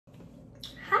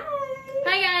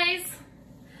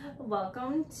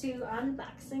welcome to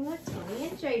Unboxing with Tony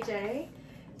and JJ.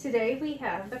 Today we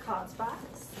have the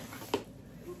Causebox.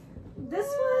 This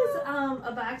was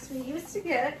a box we used to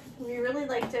get. We really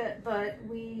liked it, but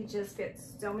we just get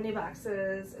so many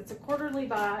boxes. It's a quarterly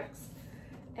box,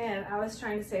 and I was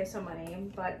trying to save some money,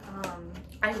 but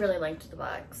I really liked the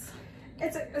box.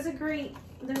 It's a great,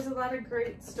 there's a lot of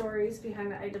great stories behind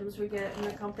the items we get and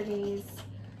the companies.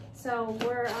 So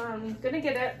we're gonna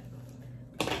get it.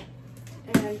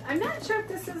 And I'm not sure if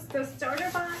this is the starter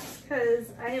box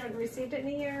because I haven't received it in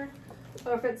a year,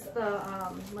 or if it's the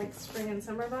like spring and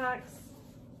summer box.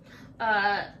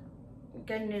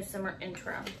 Good news summer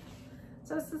intro.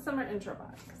 So it's the summer intro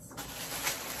box.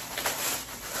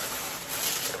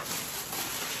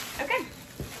 Okay,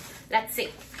 let's see.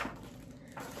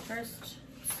 First.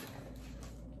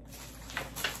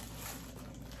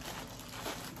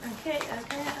 Okay.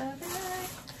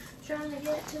 Trying to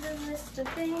get to the list of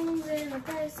things and the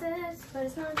prices, but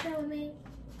it's not showing me.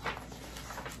 I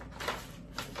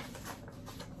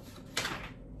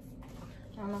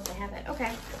don't know if they have it.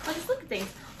 Okay, I'll just look at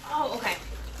things. Oh, okay.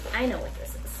 I know what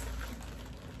this is.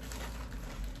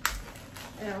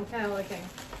 Yeah, I'm kind of looking.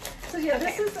 So yeah, Okay.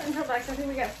 This is the intro box. I think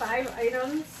we got 5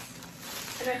 items,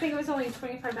 and I think it was only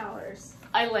 $25.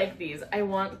 I like these. I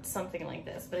want something like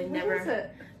this, but I never. What is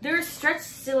it? They're stretched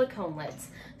silicone lids.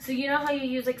 So you know how you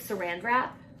use like saran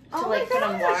wrap to Oh like my put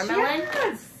on gosh, watermelon?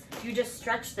 yes! You just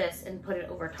stretch this and put it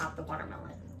over top the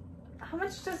watermelon. How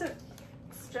much does it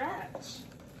stretch?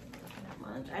 Not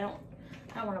much. I don't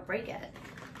want to break it.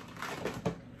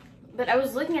 But I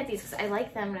was looking at these because I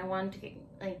like them and I wanted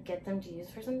to get them to use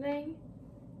for something.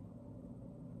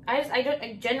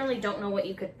 I generally don't know what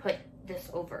you could put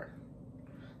this over.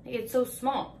 Like, it's so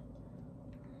small.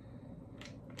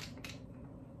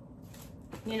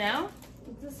 You know?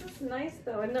 This is nice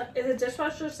though. And is it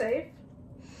dishwasher safe?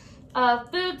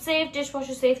 Food safe,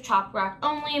 dishwasher safe, chop rack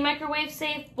only, microwave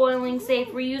safe, boiling safe,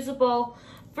 reusable,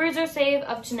 freezer safe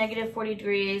up to negative 40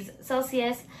 degrees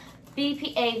Celsius,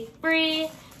 BPA free,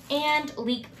 and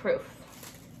leak proof.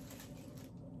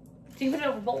 So you can put it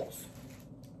over bowls.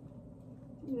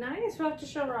 Nice. We'll have to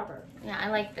show Robert. Yeah, I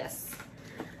like this.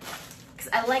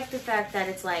 Because I like the fact that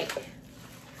it's like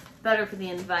better for the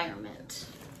environment.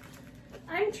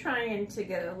 I'm trying to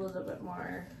get a little bit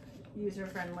more user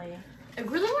friendly. I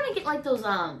really want to get like those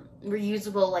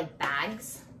reusable like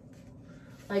bags.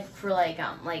 Like for like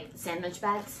sandwich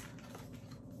bags.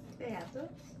 They have those?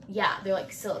 Yeah, they're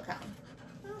like silicone.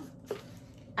 Oh.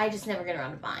 I just never get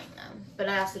around to buying them. But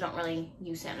I also don't really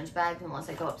use sandwich bags unless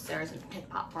I go upstairs and take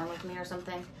popcorn with me or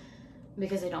something.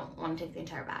 Because I don't want to take the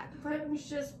entire bag. But we should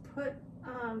just put it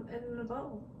in a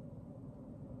bowl.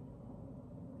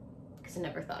 Because I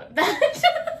never thought of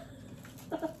that.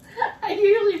 I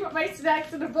usually put my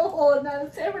snacks in a bowl and not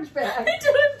a sandwich bag. I don't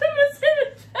have a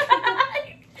sandwich bag.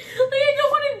 Like I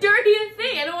don't want to dirty a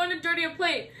thing. I don't want to dirty a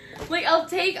plate. Like I'll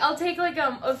take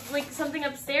like something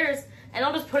upstairs and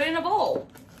I'll just put it in a bowl.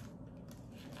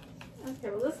 Okay,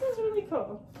 well this is really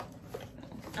cool.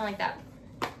 I like that.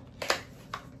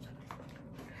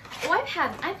 Oh,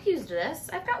 I've used this.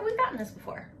 We've gotten this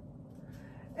before.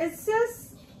 It's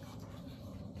just,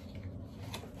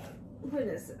 what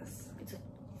is this? It's a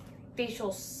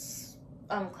facial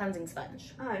cleansing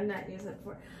sponge. Oh, I've not used it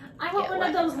before. I want Get one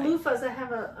of wet, those right? loofahs that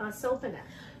have a soap in it.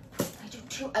 I do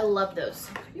too. I love those.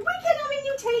 Why can't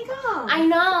you take them? I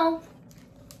know.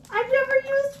 I've never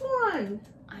used one.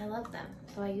 I love them,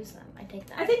 so I use them. I take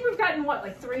them. I think we've gotten, what,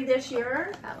 like 3 this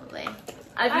year? Probably.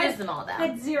 I've used them all though.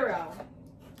 At 0.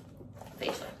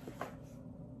 Facial.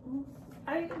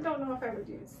 I don't know if I would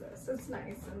use this. It's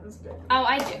nice and it's good. Oh,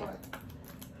 I do.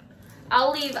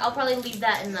 I'll probably leave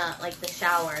that in the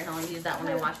shower and I'll use that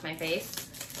when I wash my face.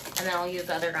 And then I'll use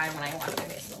the other guy when I wash my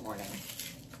face in the morning.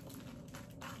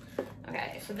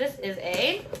 Okay, so this is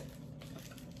a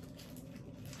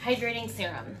hydrating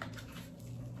serum.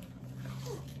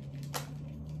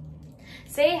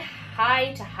 Say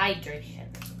hi to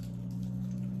hydration.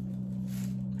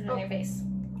 Put it on your face.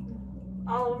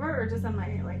 All over or just on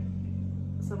my, like,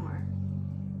 somewhere?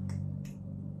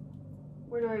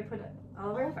 Where do I put it? All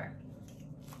All over? over.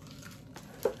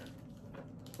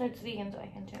 It's vegan, so I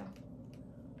can too.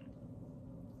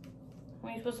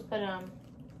 When are you supposed to put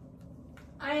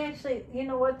I actually, you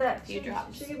know what, that Few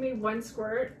drops. She gave me 1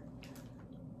 squirt,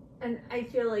 and I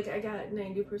feel like I got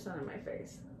 90% on my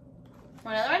face.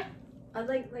 one other one? I'd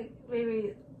like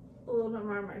maybe a little bit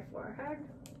more on my forehead.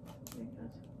 Like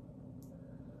that.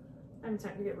 I'm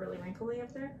starting to get really wrinkly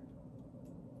up there.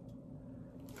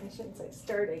 I shouldn't say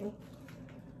starting.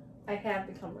 I have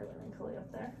become really wrinkly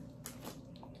up there.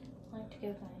 I like to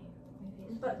give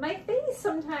But my face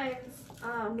sometimes,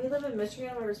 we live in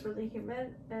Michigan where it's really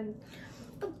humid, and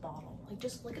The bottle. Like,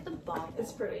 just look at the bottle.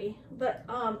 it's pretty. But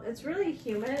it's really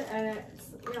humid, and it's,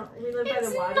 you know, we live by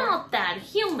the water. It's not that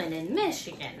humid in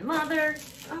Michigan, Mother.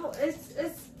 Oh, it's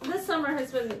this summer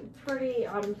has been pretty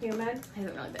humid. I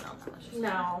haven't really been out that much.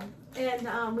 No.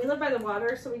 And we live by the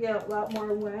water, so we get a lot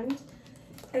more wind.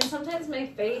 And sometimes my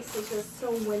face is just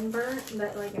so windburnt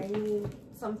that, like, I need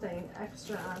something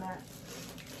extra on it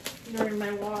during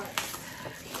my walk.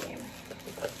 Okay.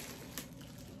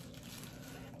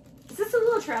 Is this a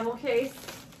little travel case?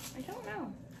 I don't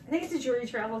know. I think it's a jewelry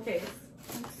travel case.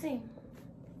 Let's see.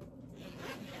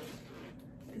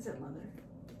 Is it leather?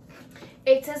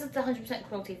 It says it's 100%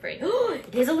 cruelty free.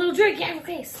 It is a little jewelry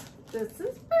case. This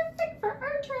is perfect for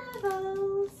our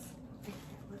travels.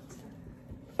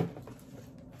 It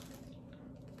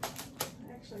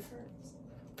actually hurts.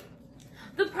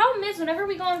 The problem is, whenever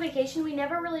we go on vacation, we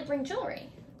never really bring jewelry.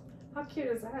 How cute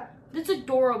is that? It's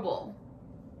adorable.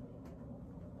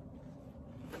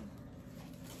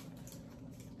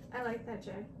 I like that,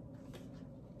 Jay.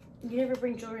 You never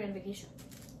bring jewelry on vacation?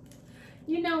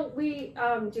 You know, we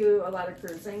do a lot of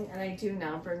cruising, and I do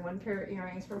now bring one pair of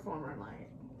earrings for formal night.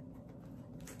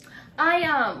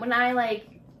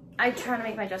 I try to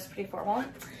make my dress pretty formal,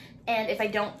 and if I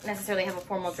don't necessarily have a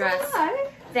formal dress,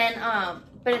 then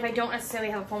but if I don't necessarily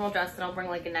have a formal dress, then I'll bring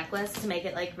like a necklace to make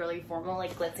it like really formal,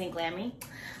 like glitzy and glammy.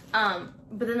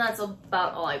 But then that's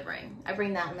about all I bring. I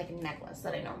bring that and like a necklace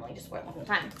that I normally just wear the whole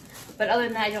time. But other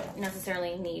than that, I don't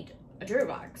necessarily need a jewelry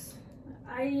box.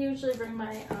 I usually bring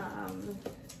my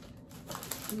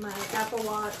my Apple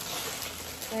Watch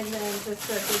and then just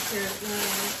a big pair of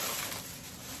earrings.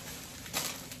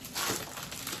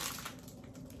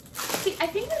 See, I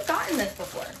think we've gotten this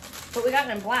before, but we got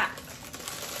it in black.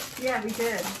 Yeah, we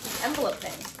did. This envelope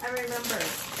thing. I remember.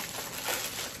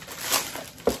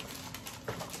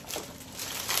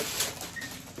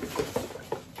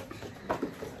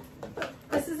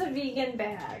 This is a vegan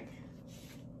bag.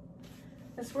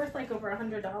 It's worth like over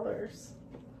 $100. It's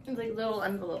like a little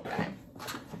envelope guy.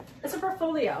 It's a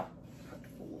portfolio.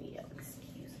 Portfolio,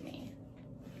 excuse me.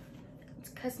 It's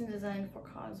custom designed for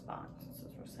Causebox. This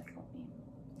is recycled.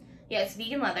 Yeah, it's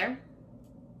vegan leather.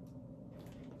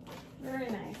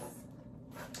 Very nice.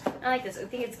 I like this. I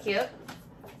think it's cute.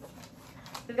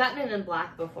 We've gotten it in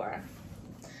black before.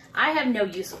 I have no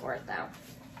use for it though.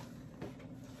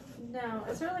 No,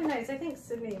 it's really nice. I think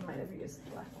Sydney might have used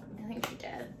the black one. I think she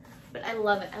did. But I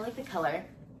love it. I like the color.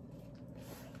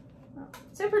 Oh,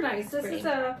 super nice. This Pretty. is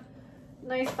a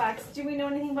nice box. Do we know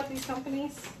anything about these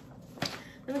companies?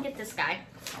 Let me get this guy.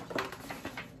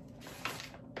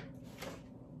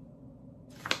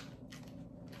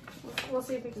 We'll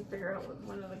see if we can figure out what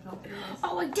one of the companies.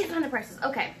 Oh, I did find the prices.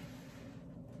 Okay.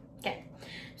 Okay.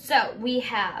 So we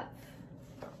have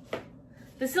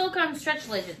the silicone stretch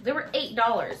ledges. They were $8.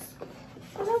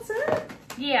 Oh, that's it?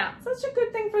 Yeah. Such a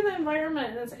good thing for the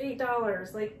environment. It's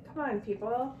 $8. Like, come on,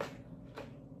 people.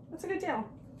 That's a good deal.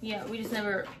 Yeah, we just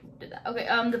never did that. Okay,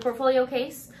 the portfolio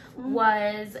case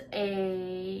was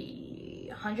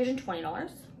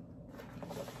 $120.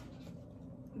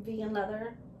 Vegan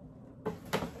leather.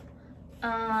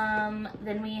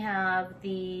 Then we have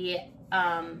the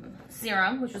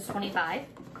serum, which was $25.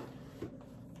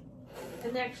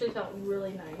 And they actually felt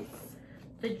really nice.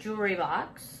 The jewelry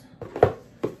box,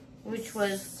 which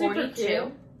was Super $42.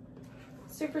 cute.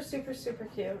 Super, super, super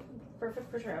cute. Perfect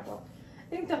for travel. I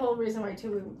think the whole reason why,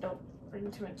 too, we don't bring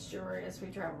too much jewelry is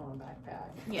we travel in a backpack.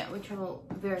 Yeah, we travel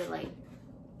very light.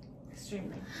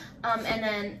 Extremely. And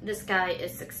then this guy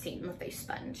is $16, the face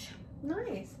sponge.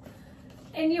 Nice.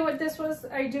 And you know what this was?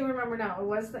 I do remember now. It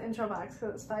was the intro box because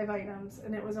it was 5 items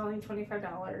and it was only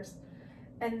 $25.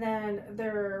 And then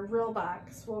their real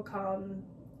box will come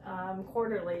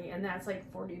quarterly and that's like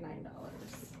 $49.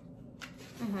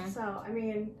 So, I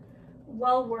mean,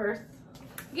 well worth.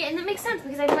 Yeah, and that makes sense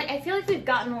because I feel like we've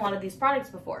gotten a lot of these products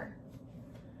before.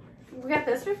 We got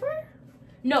this before?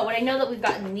 No, but I know that we've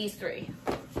gotten these 3.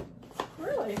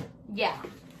 Really? Yeah.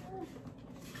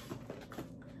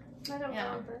 I don't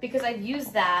remember. Because I've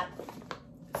used that.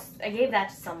 I gave that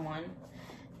to someone,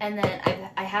 and then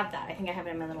I have that. I think I have it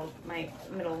in my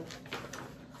middle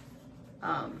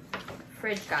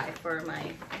fridge guy for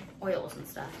my oils and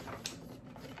stuff.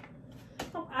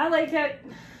 Oh, I like it.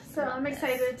 So I'm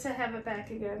excited to have it back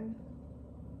again.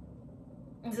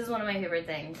 This is one of my favorite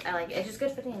things. I like it. It's just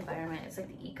good for the environment. It's like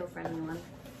the eco-friendly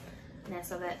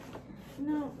one-ness of it.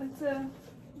 No, it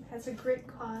has a great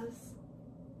cause.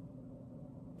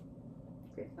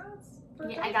 Great cause.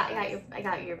 Yeah, I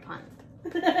got your pun. I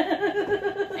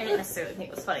didn't necessarily think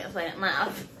it was funny. That's why I didn't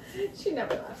laugh. She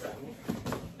never laughs at me.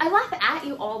 I laugh at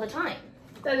you all the time.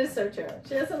 That is so true.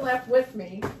 She doesn't laugh with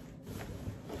me.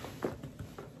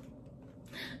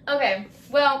 Okay,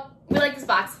 well, we like this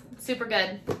box. Super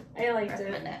good. I liked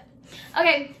Recommend it. it.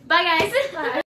 Okay, bye guys. Bye.